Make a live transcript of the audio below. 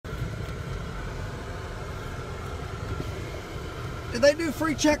Did they do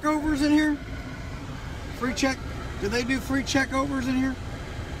free checkovers in here? Free check? Do they do free checkovers in here?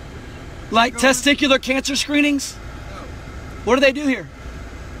 Like testicular cancer screenings? No. What do they do here?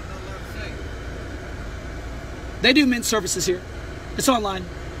 I'm not allowed to say. They do men's services here. It's online.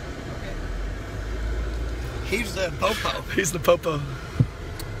 Okay. He's the popo. He's the popo.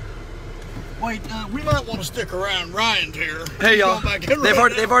 Wait, we might want to stick around. Ryan's here. Hey y'all,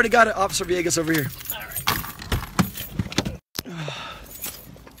 they've already got it. Officer Villegas over here. All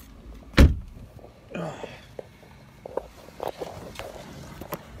right.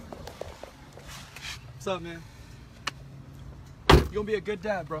 What's up, man? You're gonna be a good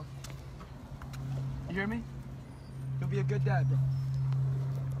dad, bro. You hear me? You'll be a good dad, bro.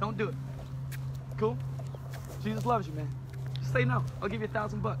 Don't do it. Cool? Jesus loves you, man. Just say no. I'll give you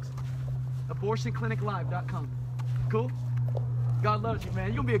 $1,000. AbortionClinicLive.com. Cool? God loves you, man.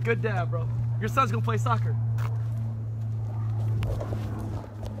 You're gonna be a good dad, bro. Your son's gonna play soccer.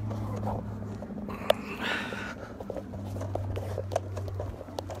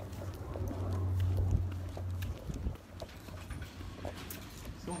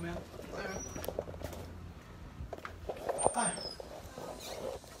 What's going on, man? Hi.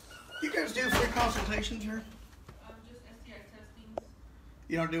 You guys do free consultations here? Just STI testings.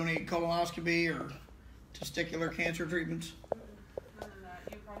 You don't do any colonoscopy or testicular cancer treatments? None of that.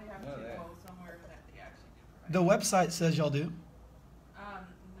 You probably have to go somewhere that they actually do The website says y'all do. provide.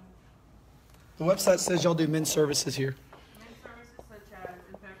 The website says y'all do men's services here. Men's services such as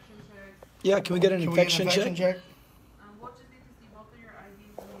infection checks. Yeah, can we get an infection check? We'll just need to see both of your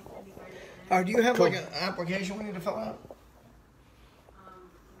IDs and you can be guided in. Or do you have Cool. like an application we need to fill out?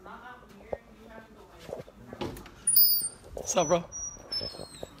 Not out here. You have to go in. What's up, bro?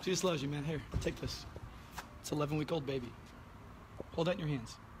 Jesus loves you, man. Here, take this. It's an 11-week-old baby. Hold that in your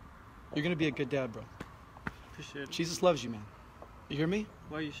hands. You're gonna be a good dad, bro. Appreciate it. Jesus loves you, man. You hear me?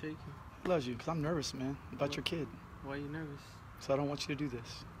 Why are you shaking? He loves you, because I'm nervous, man, about your kid. Why are you nervous? So I don't want you to do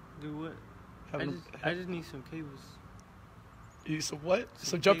this. Do what? Have I just need some cables. You some what? Some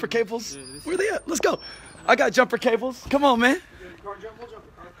Some jumper cables? cables. Yeah, Where they at? Let's go. I got jumper cables. Come on, man.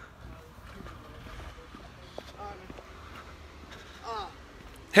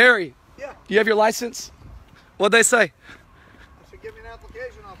 Harry, Yeah. you have your license? What'd they say? I said, give me an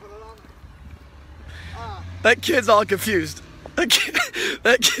application, I'll put it on there. That kid's all confused. That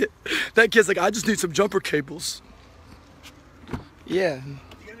kid's like, I just need some jumper cables. Yeah. You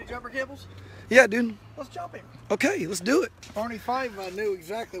got any jumper cables? Yeah, dude. Let's jump him. Okay, let's do it. Barney 5 knew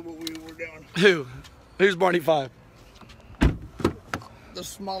exactly what we were doing. Who? Who's Barney 5? The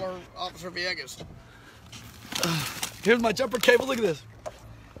smaller Officer Villegas. Here's my jumper cable. Look at this.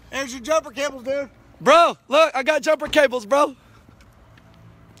 There's your jumper cables, dude. Bro, look, I got jumper cables, bro.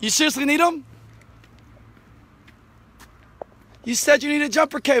 You seriously need them? You said you needed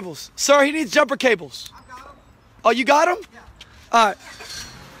jumper cables. Sir, he needs jumper cables. I got them. Oh, you got them? Yeah. All right.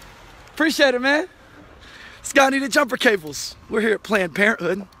 Appreciate it, man. This guy needed jumper cables. We're here at Planned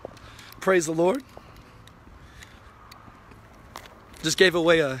Parenthood. Praise the Lord. Just gave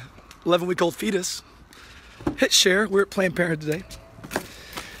away a 11-week-old fetus. Hit share. We're at Planned Parenthood today.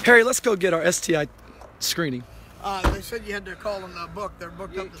 Harry, let's go get our STI screening. They said you had to call them book. They're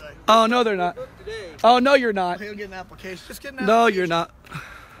booked up today. Oh, no, they're not. Oh, no, you're not. He'll get an application. Just get an No, application. you're not.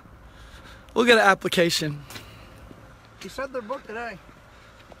 We'll get an application. He said they're booked today.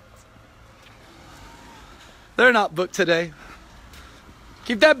 They're not booked today.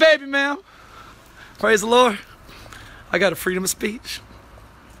 Keep that baby, ma'am. Praise the Lord. I got a freedom of speech.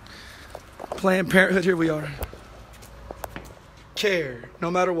 Planned Parenthood, here we are. Care,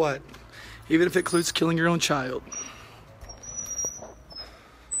 no matter what. Even if it includes killing your own child.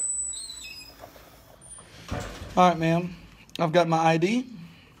 All right, ma'am. I've got my ID.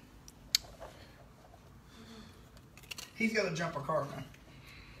 He's got to jump a car, man.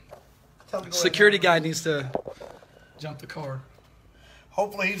 Tell him to go Security ahead and- guy needs to jump the car.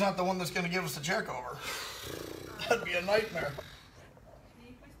 Hopefully he's not the one that's going to give us the check over. That'd be a nightmare. Can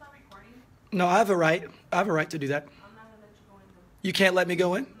you please stop recording? No, I have a right. I have a right to do that. I'm not gonna let you go in though. You can't let me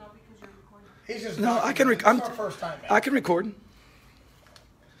go in? No, because you're recording. He's just No, I can It's our first time, man. I can record.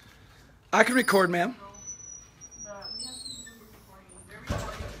 I can record, ma'am. We have to do recording. They're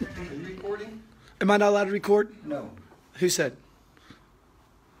recording. Are you recording? Am I not allowed to record? No. Who said?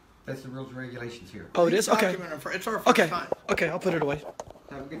 That's the rules and regulations here. Oh, it is? Okay. It's our first Okay. time. Okay, I'll put it away.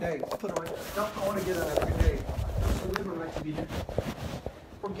 Have a good day. I'll put it away. I want to get a good day. We have a right to be here.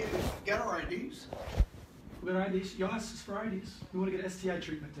 We're getting, get our IDs. We got IDs. Y'all asked us for IDs. We want to get STI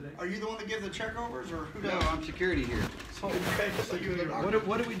treatment today. Are you the one that gives the check overs, or who No, does? I'm security here. Okay, so you're the doctor.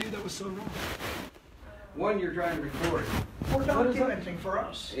 What did we do that was so wrong? One, you're trying to record. We're documenting for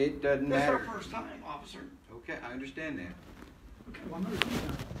us. It doesn't This is our matter. first time, officer. Okay, I understand that. Okay, well, another thing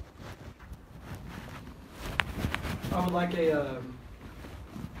now. I would like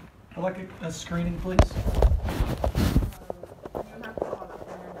a screening, please.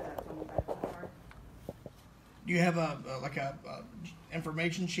 Do you have a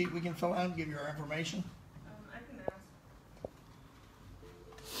information sheet we can fill out and give you our information? I can ask.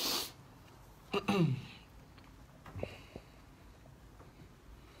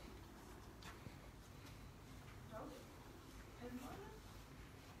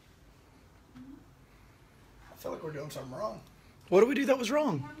 I feel like we're doing something wrong. What did we do that was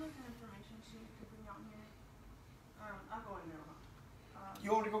wrong? I'm looking at information sheet to bring out here. I'll go in there.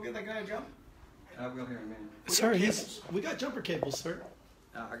 You want me to go get that guy a jump? I will here in a minute. Sir, cables. we got jumper cables, sir.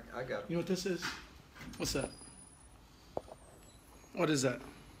 I got You know what this is? What's that? What is that?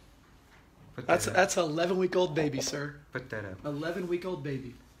 Put That's that up. that's an 11-week-old baby, sir. Put that up. 11-week-old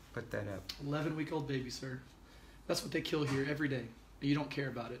baby. Put that up. 11-week-old baby, sir. That's what they kill here every day. You don't care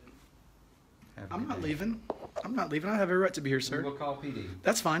about it. Have a I'm good not day. leaving. I'm not leaving. I have every right to be here, We sir. will call PD.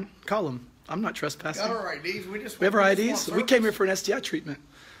 That's fine. Call them. I'm not trespassing. Got our IDs. We just We have our want IDs. We came here for an STI treatment.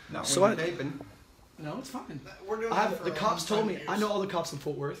 Not So when I- you're taping. No, it's fine. We're doing I that have, for the a cops long told time me. to I use. know all the cops in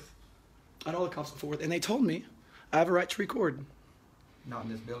Fort Worth. I know all the cops in Fort Worth, and they told me I have a right to record. Not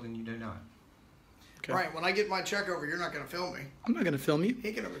in this building, you do not. Okay. Right, when I get my check over, you're not going to film me. I'm not going to film you.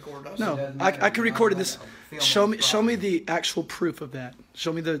 He can record us. No, doesn't I matter. can You're record not this. allowed to film Show on me, the show me property. the actual proof of that.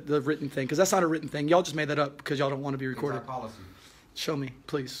 Show me the written thing, because that's not a written thing. Y'all just made that up because y'all don't want to be It's recorded. our policy. Show me,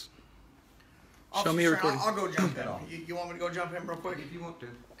 please. Officer Show me a Sharon, recording. I'll go jump him. You want me to go jump him real quick? If you want to.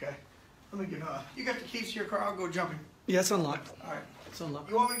 Okay. Let me get you got the keys to your car. I'll go jump him. Yeah, it's unlocked. All right. It's unlocked.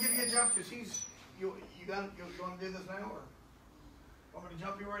 You want me to give you a jump? Because you want to do this now, or want me to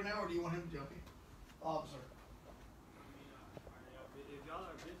jump you right now, or do you want him to jump you, officer?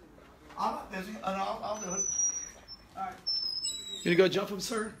 I'm not busy. I'll do it. All right. You gonna go jump him,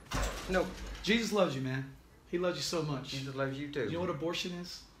 sir? No. Jesus loves you, man. He loves you so much. Jesus loves you too. You know what abortion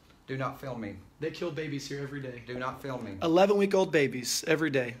is? Do not film me. They kill babies here every day. Do not film me. 11-week-old babies every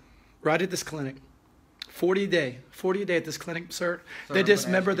day, right at this clinic. 40 a day at this clinic, sir. Sir, They I'm gonna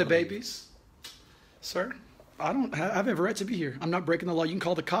dismember ask you the to leave. babies. Sir, I have every right to be here. I'm not breaking the law. You can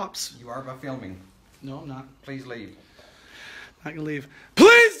call the cops. You are by filming. No, I'm not. Please leave. Not gonna leave.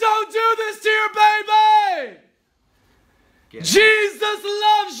 Please don't do this to your baby! Get Jesus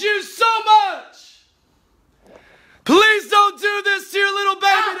loves you so much! Please don't do this to your little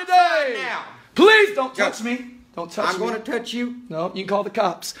baby today! now. Please don't Go. touch me. Don't touch I'm me. going to touch you. No, you can call the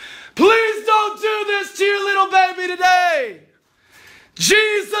cops. Please don't do this to your little baby today.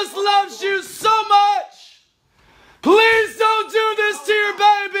 Jesus loves you so much. Please don't do this to your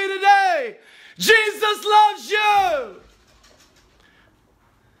baby today. Jesus loves you.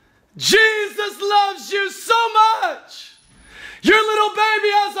 Jesus loves you so much. Your little baby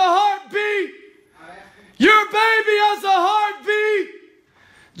has a heartbeat. Your baby has a heartbeat.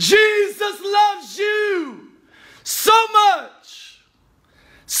 Jesus loves you so much.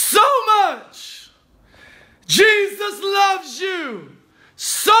 So much. Jesus loves you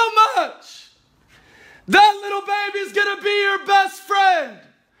so much. That little baby is going to be your best friend.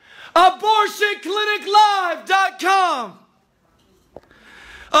 AbortionClinicLive.com.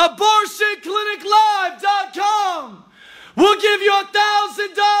 AbortionClinicLive.com. We'll give you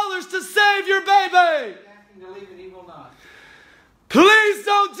 $1,000 to save your baby. Please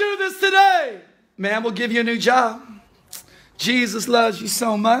don't do this today. Man, we'll give you a new job. Jesus loves you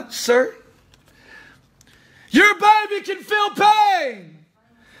so much, sir. Your baby can feel pain.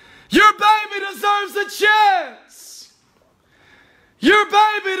 Your baby deserves a chance. Your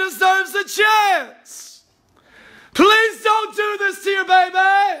baby deserves a chance. Please don't do this to your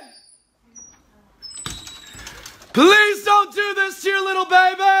baby. Please don't do this to your little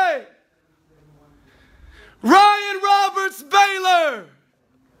baby. Ryan Roberts Baylor.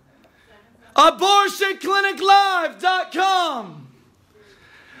 AbortionClinicLive.com.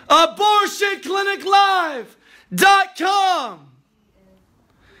 AbortionClinicLive.com.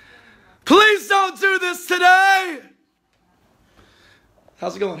 Please don't do this today.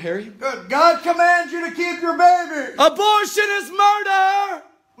 How's it going, Harry? Good. God commands you to keep your baby. Abortion is murder.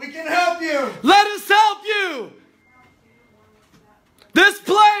 We can help you. Let us help you. This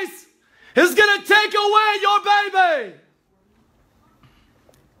place is going to take away your baby.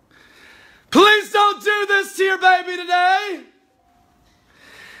 Please don't do this to your baby today.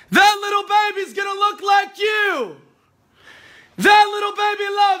 That little baby's going to look like you. That little baby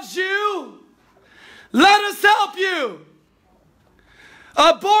loves you. Let us help you.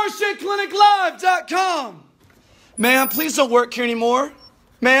 AbortionClinicLive.com. Ma'am, please don't work here anymore.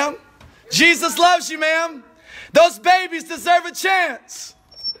 Ma'am, Jesus loves you, ma'am. Those babies deserve a chance.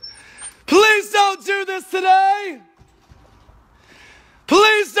 Please don't do this today.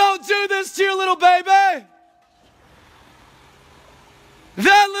 Please don't do this to your little baby.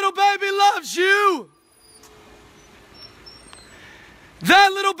 That little baby loves you.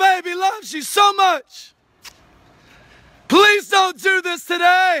 That little baby loves you so much. Please don't do this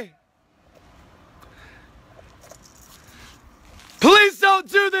today. Please don't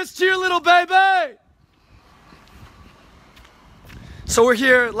do this to your little baby. So we're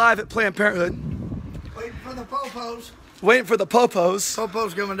here live at Planned Parenthood. Waiting for the popos. Waiting for the popos.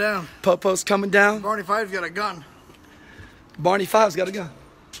 Popo's coming down. Popo's coming down. Barney Five's got a gun. Barney Five's got a gun.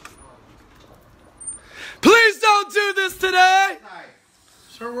 Please don't do this today.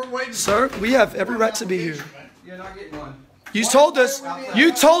 Sir, we're waiting. Sir, we have every right to be here. You're not getting one. You told us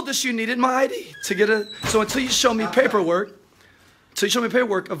you needed my ID to get a, so until you show me paperwork,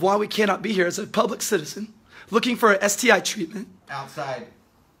 of why we cannot be here as a public citizen looking for an STI treatment. Outside.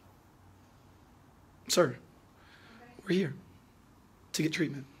 Sir, we're here to get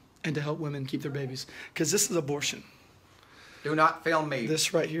treatment and to help women keep their babies. Because this is abortion. Do not film me.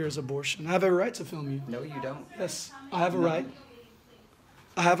 This right here is abortion. I have a right to film you. No, you don't. Yes, I have a right.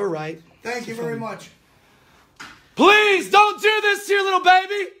 I have a right. Thank you very much. Please don't do this to your little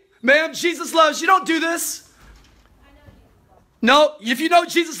baby. Ma'am, Jesus loves you. Don't do this. No, if you know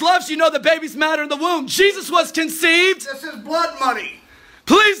Jesus loves you, you know the babies matter in the womb. Jesus was conceived. This is blood money.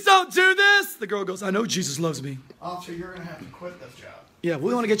 Please don't do this. The girl goes, I know Jesus loves me. Officer, you're going to have to quit this job. Yeah,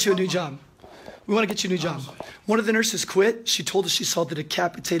 we want to get you a new job. We want to get you a new job. One of the nurses quit. She told us she saw the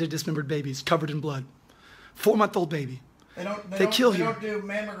decapitated, dismembered babies covered in blood. 4-month-old baby. They kill you. They don't do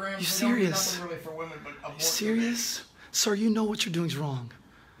mammograms. You serious? They don't do nothing really for women, but abortion. You serious? Sir, you know what you're doing is wrong.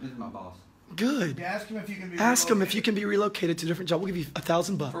 This is my boss. Good. Yeah, ask him if you can be Ask him relocated. if you can be relocated to a different job. We'll give you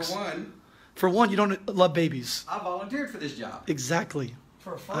 $1,000. For one, For one, you don't love babies. I volunteered for this job. Exactly.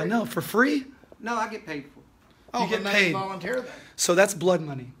 For free. I know. For free? No, I get paid for it. Oh, You get then paid. volunteer then. So that's blood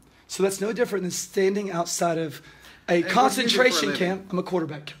money. So that's no different than standing outside of a what do you do for a concentration living? camp. I'm a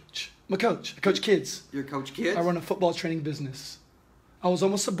quarterback coach. I'm a coach. I coach kids. You're coach kids? I run a football training business. I was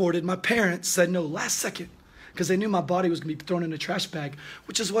almost aborted. My parents said no last second because they knew my body was going to be thrown in a trash bag,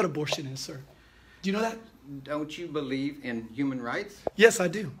 which is what abortion is, sir. Do you know that? Don't you believe in human rights? Yes, I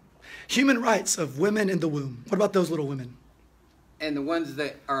do. Human rights of women in the womb. What about those little women? And the ones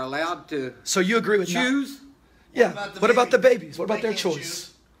that are allowed to So you agree with not- choose? Yeah. about the What about the baby? babies? What about They their can't choice? choose.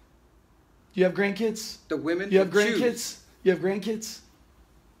 You have grandkids? The women You have that choose. grandkids? You have grandkids?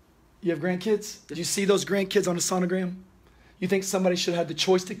 You have grandkids? Did you see those grandkids on a sonogram? You think somebody should have the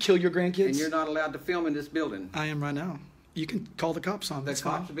choice to kill your grandkids? And you're not allowed to film in this building. I am right now. You can call the cops on. The That's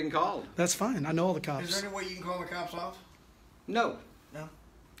cops fine. have been called. That's fine. I know all the Is cops. there any way you can call the cops off? No, No.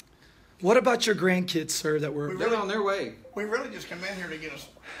 What about your grandkids, sir, that were... they're on their way. We really just come in here to get us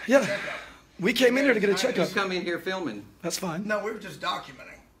Yeah. checkup. We came in here to get a You checkup. come in here filming. That's fine. No, we were just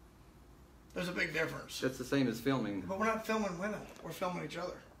documenting. There's a big difference. That's the same as filming. But we're not filming women. We're filming each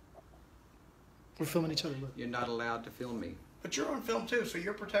other. We're filming each other. Look. You're not allowed to film me. But you're on film too, so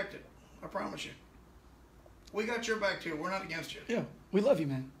you're protected. I promise you. We got your back too. We're not against you. Yeah. We love you,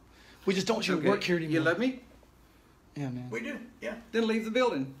 man. We just don't want you to work here anymore. You love me? Yeah, man. We do, yeah. Then leave the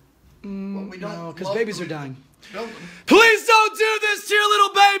building. But we don't. No, because love babies to are dying. build them. Please don't do this to your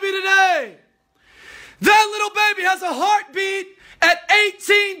little baby today. That little baby has a heartbeat at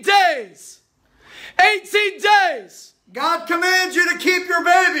 18 days. 18 days. God commands you to keep your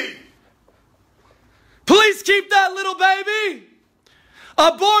baby. Please keep that little baby.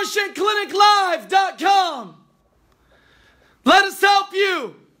 AbortionClinicLive.com. Let us help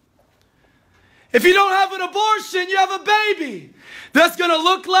you. If you don't have an abortion, you have a baby that's going to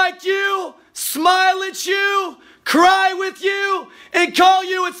look like you, smile at you, cry with you, and call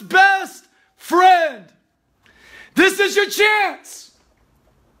you its best friend. This is your chance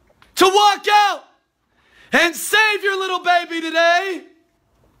to walk out and save your little baby today.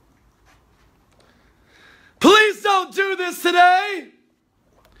 Please don't do this today.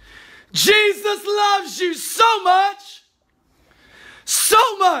 Jesus loves you so much.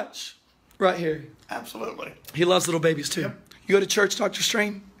 So much. Right here. Absolutely. He loves little babies too. Yep. You go to church, Dr.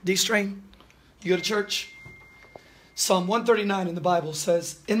 Strain, D. Strain. You go to church. Psalm 139 in the Bible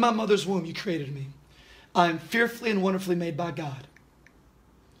says, in my mother's womb you created me. I am fearfully and wonderfully made by God.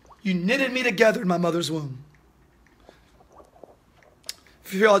 You knitted me together in my mother's womb.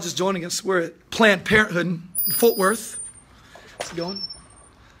 If you're all just joining us, we're at Planned Parenthood in Fort Worth. How's it going?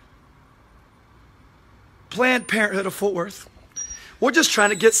 Planned Parenthood of Fort Worth. We're just trying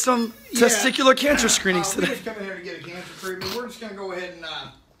to get some testicular cancer screenings We today. just come in here to get a cancer treatment. We're just going to go ahead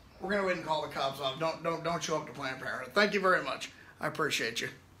and call the cops off. Don't show up to Planned Parenthood. Thank you very much. I appreciate you.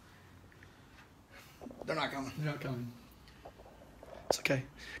 They're not coming. They're not coming. It's okay.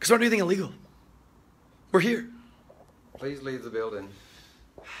 Because we don't do anything illegal. We're here. Please leave the building.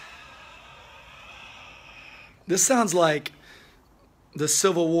 This sounds like the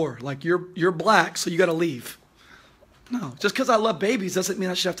Civil War. Like you're black, so you got to leave. No, just because I love babies doesn't mean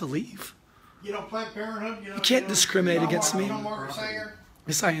I should have to leave. You know, Planned Parenthood, You can't discriminate against me. You know Margaret Sanger?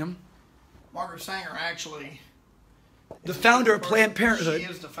 Yes, I am. Margaret Sanger actually. The founder of Planned Parenthood. She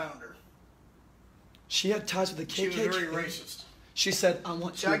is the founder. She had ties with the KKK. She was very racist. She said, I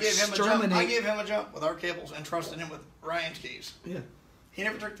want to I gave exterminate. him a jump with our cables and trusted him with Ryan's keys. Yeah. He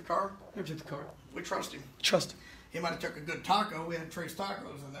never took the car. Never took the car. We trust him. Trust him. He might have took a good taco. We had Trace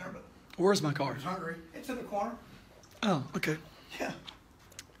tacos in there, but Where's my he car? was hungry. It's in the corner. Oh, okay. Yeah.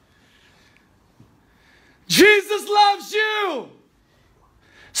 Jesus loves you.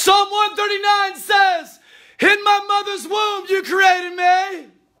 Psalm 139 says, in my mother's womb you created me.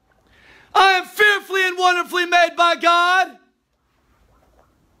 I am fearfully and wonderfully made by God.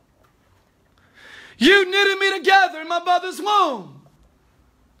 You knitted me together in my mother's womb.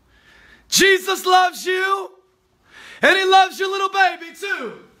 Jesus loves you, and he loves your little baby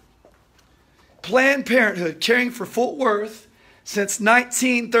too. Planned Parenthood, caring for Fort Worth since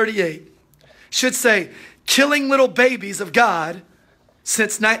 1938. Should say, killing little babies of God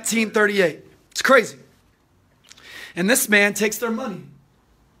since 1938. It's crazy. And this man takes their money.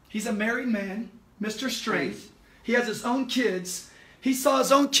 He's a married man, Mr. Strength. He has his own kids. He saw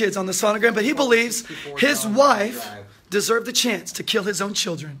his own kids on the sonogram, but he believes his wife deserved the chance to kill his own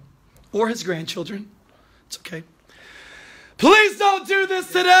children or his grandchildren. It's okay. Please don't do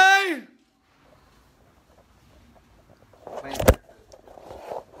this today.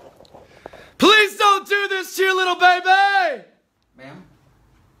 Please don't do this to your little baby. Ma'am?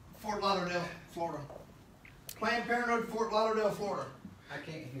 Fort Lauderdale, Florida. Planned Parenthood, Fort Lauderdale, Florida. I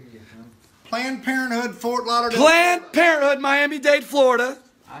can't hear you, ma'am. Planned Parenthood, Fort Lauderdale. Planned Parenthood, Miami-Dade, Florida.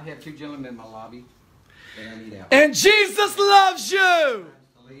 I have two gentlemen in my lobby that I need out. And Jesus loves you.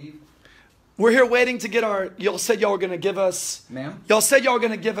 Leave. We're here waiting to get our, y'all said y'all were going to give us, Ma'am? y'all said y'all were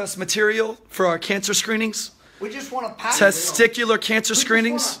going to give us material for our cancer screenings. We just want a package. Testicular cancer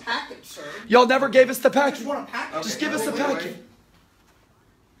screenings. We just want a package, sir. Y'all never gave us the We packet. just want a package. Just give us a Wait, wait. packet.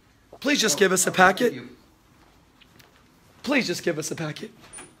 Please just give us a Thank packet. you. Please just give us a packet.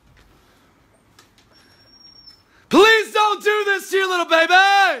 Please don't do this to your little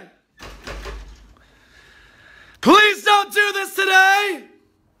baby. Please don't do this today.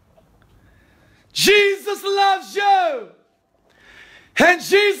 Jesus loves you. And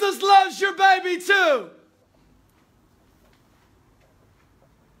Jesus loves your baby too.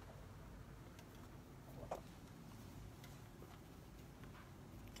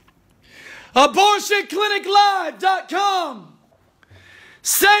 AbortionClinicLive.com.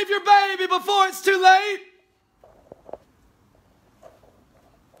 Save your baby before it's too late.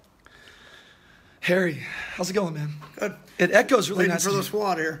 Harry, how's it going, man? Good. It echoes really Waiting nice. for the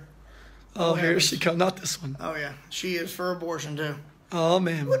SWAT here. Oh, here heavens. she comes. Not this one. Oh, yeah. She is for abortion, too. Oh,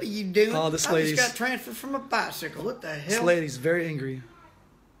 man. What are you doing? Oh, this I lady's- just got transferred from a bicycle. What the This hell? lady's very angry.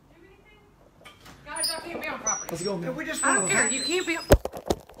 Guys, I can't be on property. How's it going, man? We just I want don't a care. package. You can't be on.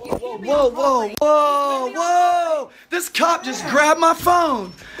 Whoa. This cop just grabbed my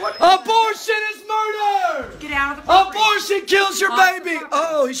phone. Abortion is murder. Get out of the property. Abortion kills your Off the baby. property.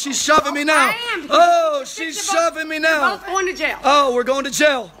 Oh, she's shoving me now. I am. Oh, Fix she's the both- shoving me You're now. both going to jail. Oh, we're going to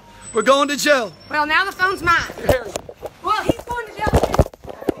jail. We're going to jail. Well, now the phone's mine. Harry. Well, he's going to jail.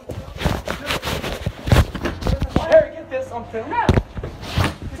 Harry, get this on film. No.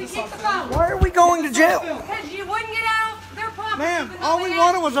 He keeps the phone. Why are we going to jail? Because you wouldn't get out their property. Ma'am, even all though we they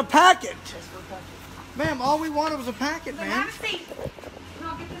wanted asked. was a packet. Ma'am, all we wanted was a packet, Then ma'am. have a seat. And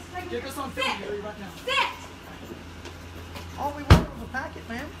I'll get this taken Get care this of. on film, Sit. Harry, right now. Sit. All we wanted was a packet,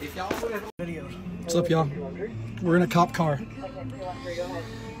 ma'am. If y'all would have... Videos. What's up, y'all? We're in a cop car.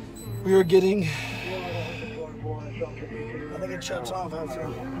 We are getting... I think it shuts off after.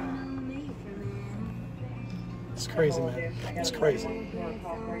 It's crazy, man. It's crazy.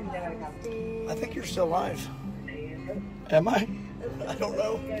 I think you're still live. Am I? I don't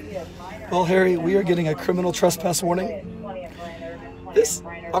know. Well, Harry, we are getting a criminal trespass warning.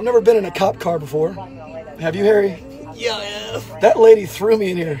 I've never been in a cop car before. Have you, Harry? Yeah. That lady threw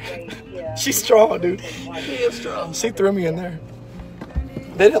me in here. She's strong, dude. She is strong. She threw me in there.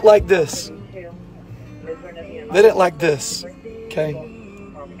 They didn't like this. They didn't like this. Okay?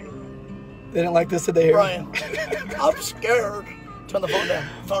 They didn't like this today, Harry. Brian, I'm scared Turn the phone down.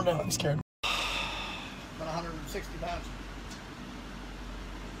 Phone down. I'm scared. About 160 pounds.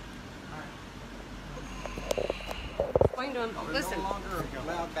 What are you doing? Listen. No longer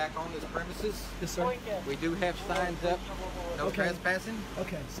allowed back on this premises. Yes, sir. We do have signs up. No Okay. trespassing.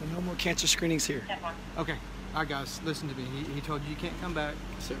 Okay, so no more cancer screenings here. Okay. All right, guys, listen to me. He told you you can't come back.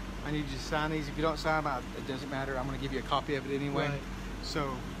 Sir. I need you to sign these. If you don't sign them, it doesn't matter. I'm going to give you a copy of it anyway. Right. So,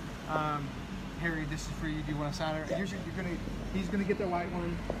 Harry, this is for you. Do you want to sign it? Yeah. He's going to get the white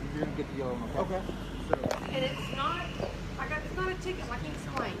one. You're going to get the yellow one. Okay. And it's not, it's not a ticket like he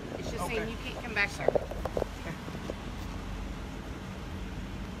explained. It's just saying you can't come back there.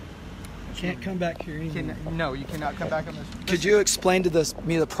 Can't come back here anymore. No, you cannot come back on this. Could you explain to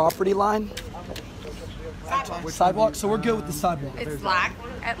me the property line? Sidewalk. So we're good with the sidewalk. It's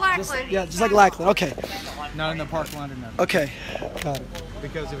at Lackland. Yeah, just like Lackland. Okay. Not in the park line or nothing. Okay. Got it.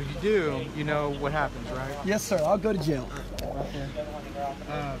 Because if you do, you know what happens, right? Yes, sir. I'll go to jail. Right there.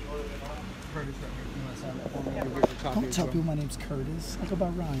 Curtis, right here. You want to sign that for me? You'll get your copy Don't as tell well. people my name's Curtis. I go by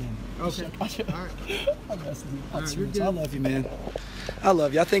Ryan. Okay. All right. I'm messing with you. All right, you're good. I love you, man. I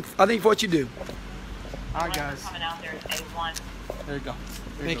love you. I think for what you do. All right, guys. Coming out there is A1. There you go.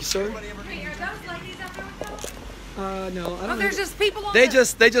 Thank you, sir. Hey, are those ladies up there with you? No, I don't Oh, know. there's just people on They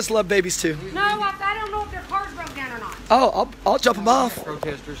there. just love babies too. No, I don't know if their cars broke down or not. Oh, I'll jump them off.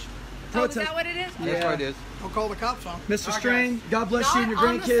 Protesters. Oh, is that what it is? That's what it is. Don't call the cops on 'em. Mr. Strain, God bless you and your Not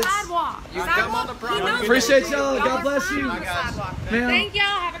on the grandkids. sidewalk. You come on the property. He knows Appreciate that. y'all. God are bless fine you. on the sidewalk. Ma'am, Thank y'all.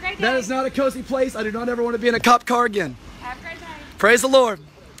 Have a great day. that is not a cozy place. I do not ever want to be in a cop car again. Have a great day. Praise the Lord.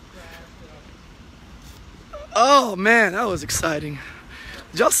 Oh man, that was exciting.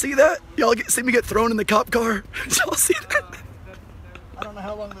 Did y'all see that? Y'all see me get thrown in the cop car? Did y'all see that? I don't know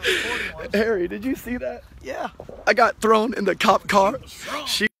how long the recording was. Harry, did you see that? Yeah. I got thrown in the cop car.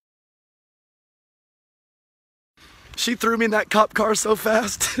 She threw me in that cop car so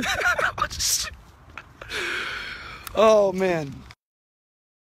fast. Oh man.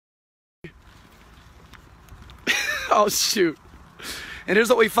 Oh shoot. And here's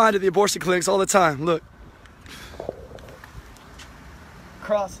what we find at the abortion clinics all the time. Look.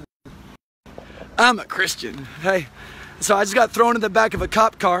 Crosses. I'm a Christian. Hey. So I just got thrown in the back of a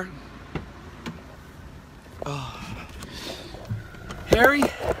cop car. Oh. Harry,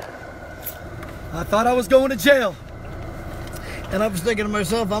 I thought I was going to jail. And I was thinking to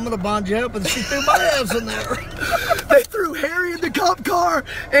myself, I'm going to bond you up, and she threw my ass in there. They threw Harry in the cop car,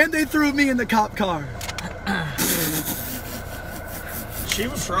 and they threw me in the cop car. She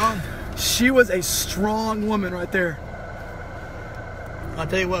was strong. She was a strong woman right there. I'll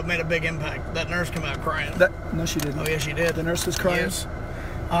tell you what made a big impact. That nurse came out crying. No, she didn't. Oh, yeah, she did. The nurse was crying. Yes.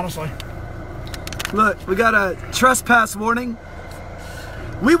 Honestly. Look, we got a trespass warning.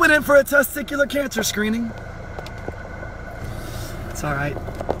 We went in for a testicular cancer screening. It's all right.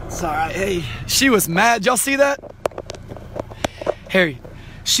 It's all right. Hey, she was mad. Y'all see that? Harry,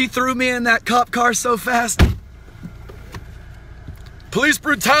 she threw me in that cop car so fast. Police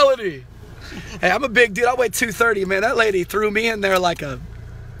brutality. Hey, I'm a big dude. I weigh 230, man. That lady threw me in there like a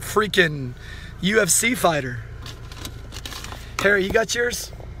freaking UFC fighter. Harry, you got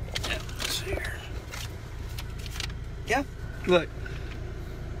yours? Yeah, let's see here. Yeah. Look.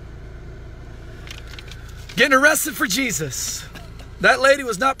 Getting arrested for Jesus. That lady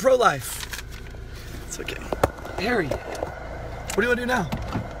was not pro-life. It's okay. Harry, what do you want to do now?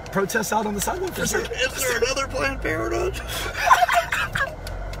 Protest out on the sidewalk? Is there another Planned Parenthood?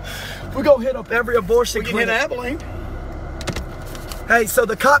 We're going to hit up every abortion We can hit clinic. Abilene. Hey, so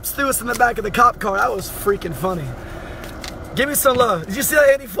the cops threw us in the back of the cop car. That was freaking funny. Give me some love. Did you see that,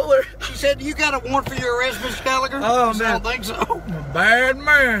 Andy Fuller? She said, you got a warrant for your arrest, Mr. Gallagher? Oh, I said, man. I don't think so. I'm a bad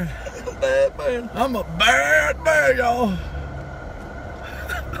man. Bad man. I'm a bad man, y'all.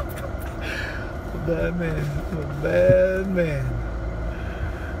 Bad man. I'm a bad man.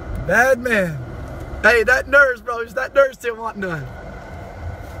 Bad man. Hey, that nurse, bro. That nurse didn't want none.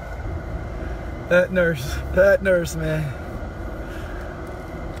 That nurse, man.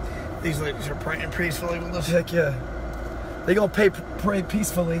 These ladies are praying peacefully with us. Heck yeah. They gonna pray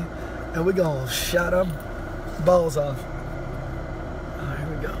peacefully, and we gonna shut them balls off. All right, here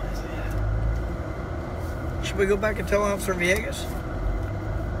we go. Should we go back and tell Officer Villegas?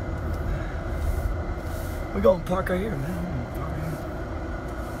 We're gonna park right here, man.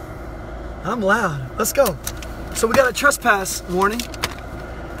 I'm loud. Let's go. So we got a trespass warning.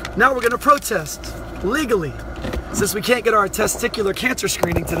 Now we're gonna protest legally, since we can't get our testicular cancer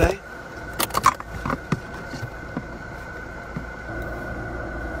screening today.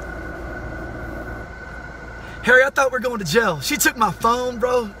 Harry, I thought we were going to jail. She took my phone,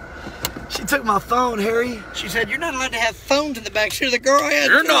 bro. She took my phone, Harry. She said, "You're not allowed to have phones in the back seat of the car." I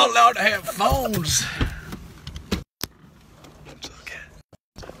had You're two. not allowed to have phones.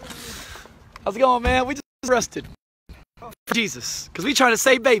 How's it going, man? We just arrested for Jesus, because we trying to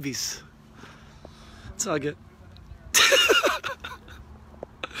save babies. It's all good.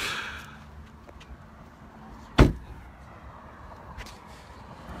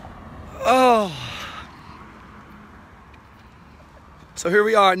 Oh. So here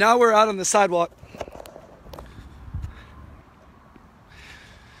we are. Now we're out on the sidewalk.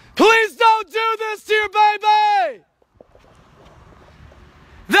 Please don't do this to your baby!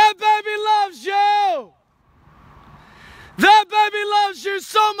 That baby loves you! That baby loves you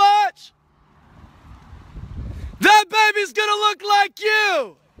so much! That baby's gonna look like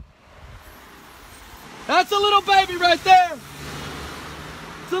you! That's a little baby right there.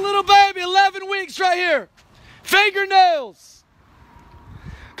 It's a little baby, 11 weeks right here. Fingernails.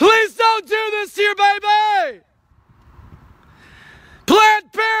 Please don't do this to your baby!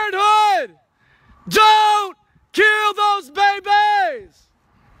 Planned Parenthood! Don't kill those babies!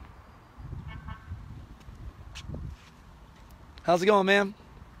 How's it going, ma'am?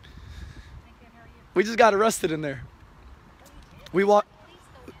 We just got arrested in there. We walked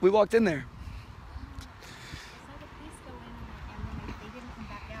in there.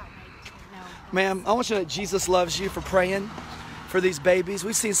 Ma'am, I want you to know that Jesus loves you for praying for these babies.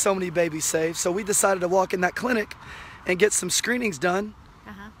 We've seen so many babies saved, so we decided to walk in that clinic and get some screenings done.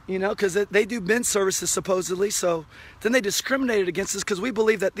 You know, because they do men's services supposedly, so then they discriminated against us because we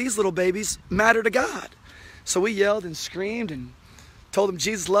believe that these little babies matter to God. So we yelled and screamed and told them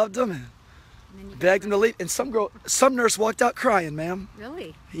Jesus loved them and begged them to leave. And some nurse walked out crying, ma'am.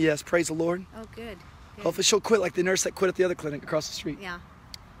 Really? Yes, praise the Lord. Oh, good. Hopefully she'll quit like the nurse that quit at the other clinic across the street. Yeah.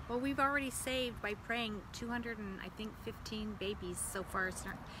 Well, we've already saved by praying 215 babies so far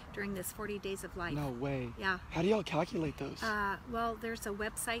during this 40 days of life. No way. Yeah. How do y'all calculate those? Well, there's a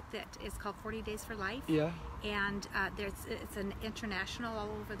website that is called 40 Days for Life. Yeah. And it's an international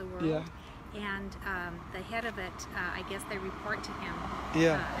all over the world. Yeah. And the head of it, I guess they report to him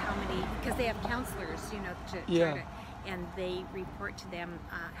Yeah. how many, because they have counselors, you know, to Yeah. try to, and they report to them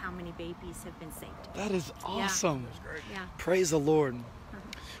how many babies have been saved. That is awesome. Yeah. Praise the Lord.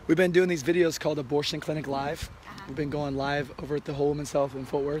 We've been doing these videos called Abortion Clinic Live. We've been going live over at the Whole Woman's Health in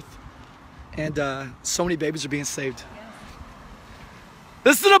Fort Worth. And so many babies are being saved.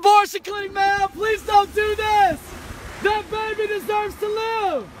 This is an abortion clinic, man. Please don't do this. That baby deserves to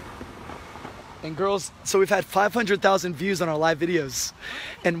live. And girls, so we've had 500,000 views on our live videos.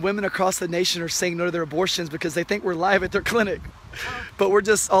 And women across the nation are saying no to their abortions because they think we're live at their clinic. But we're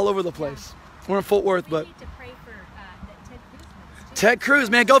just all over the place. We're in Fort Worth, but... We need to pray for Ted Cruz. Ted Cruz,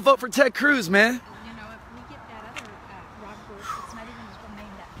 man. Go vote for Ted Cruz, man. You know, if we get that other Rob Bush, it's not even his real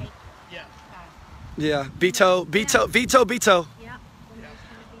name, that fake. Yeah. Yeah, veto. Yeah.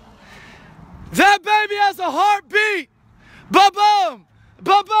 That baby has a heartbeat. Ba-boom,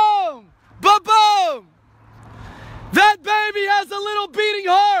 ba-boom, ba-boom. That baby has a little beating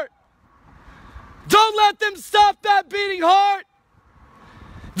heart. Don't let them stop that beating heart.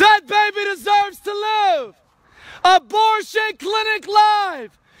 That baby deserves to live.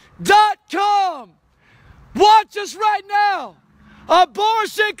 AbortionClinicLive.com. Watch us right now.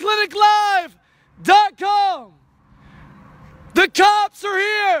 AbortionClinicLive.com. The cops are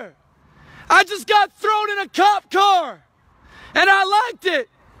here. I just got thrown in a cop car, and I liked it.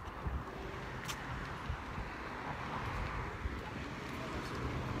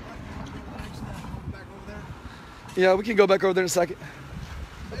 Yeah, we can go back over there in a second.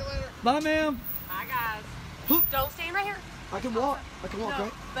 See you later. Bye, ma'am. Bye, guys. Don't stand right here. I can walk,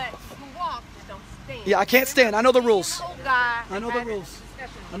 right? But you can walk, just don't stand. Yeah, I can't stand. I know the rules. Old guy. I know the rules.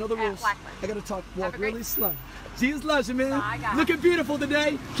 I know the rules. I gotta walk really slow. Jesus loves you, man. Bye, guys. Looking beautiful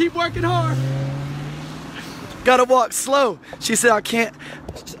today. Keep working hard. Gotta walk slow. She said I can't.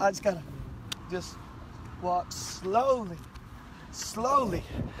 I just gotta walk slowly. Slowly.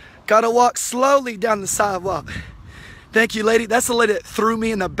 Gotta walk slowly down the sidewalk. Thank you, lady. That's the lady that threw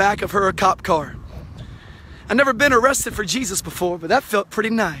me in the back of her cop car. I've never been arrested for Jesus before, but that felt pretty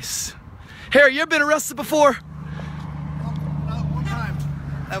nice. Harry, you ever been arrested before? Not one time.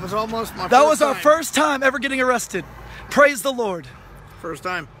 That was almost my That was our first time ever getting arrested. Praise the Lord. First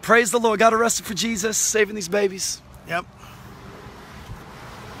time. Praise the Lord. Got arrested for Jesus, saving these babies. Yep.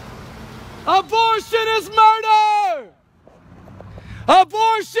 Abortion is murder!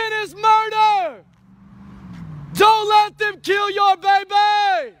 Abortion is murder! Don't let them kill your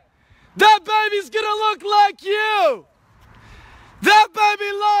baby! That baby's gonna look like you! That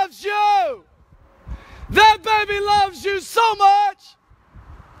baby loves you! That baby loves you so much!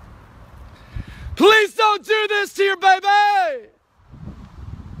 Please don't do this to your baby.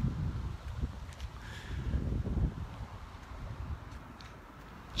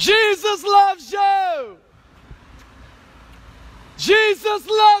 Jesus loves you. Jesus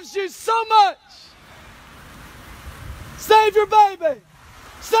loves you so much. Save your baby.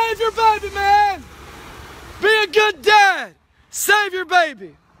 Save your baby, man. Be a good dad. Save your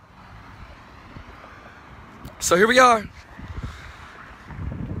baby. So here we are.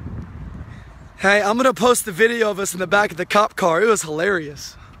 Hey, I'm gonna post the video of us in the back of the cop car. It was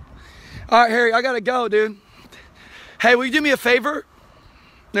hilarious. All right, Harry, I gotta go, dude. Hey, will you do me a favor?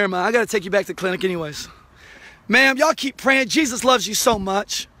 Never mind, I gotta take you back to the clinic anyways. Ma'am, y'all keep praying. Jesus loves you so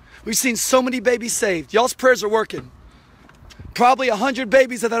much. We've seen so many babies saved. Y'all's prayers are working. Probably 100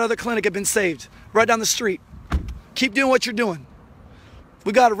 babies at that other clinic have been saved right down the street. Keep doing what you're doing.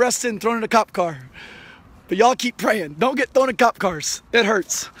 We got arrested and thrown in a cop car. But y'all keep praying. Don't get thrown in cop cars. It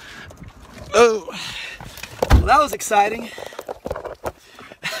hurts. Oh, well, that was exciting.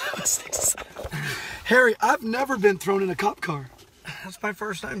 Harry, I've never been thrown in a cop car. That's my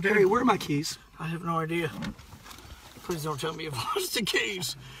first time, Terry. Harry, where are my keys? I have no idea. Please don't tell me you've lost the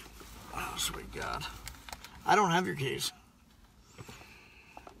keys. Oh, sweet God. I don't have your keys.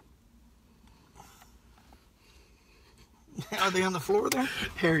 Are they on the floor there?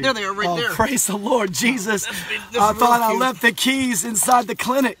 Harry. There they are, right there. Praise the Lord, Jesus. This I is thought real I cute. left the keys inside the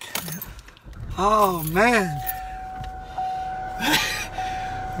clinic. Oh, man.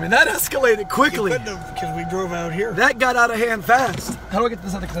 I mean, that escalated quickly. You couldn't have, because we drove out here. That got out of hand fast. How do I get to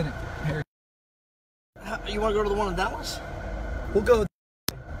this other clinic, Harry? You want to go to the one in Dallas? We'll go.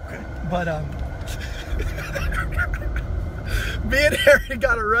 Okay. But, me and Harry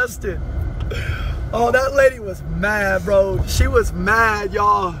got arrested. Oh, that lady was mad, bro. She was mad,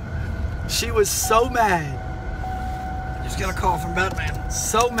 y'all. She was so mad. Just got a call from Batman.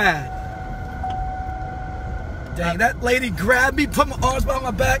 So mad. Dang, that lady grabbed me, put my arms behind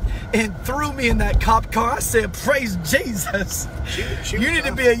my back, and threw me in that cop car. I said, praise Jesus. She You need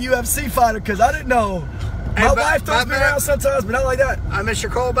to be a UFC fighter, because I didn't know. Hey, My wife throws me Batman. around sometimes, but not like that. I missed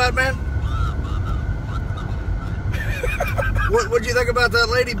your call, Batman. What'd you think about that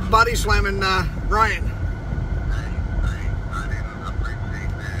lady body slamming Ryan?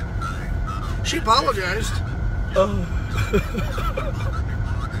 She apologized.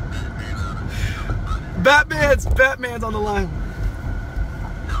 Batman's on the line.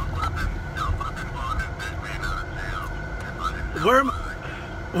 Where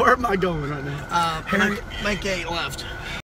am I going right now? Make 8 left.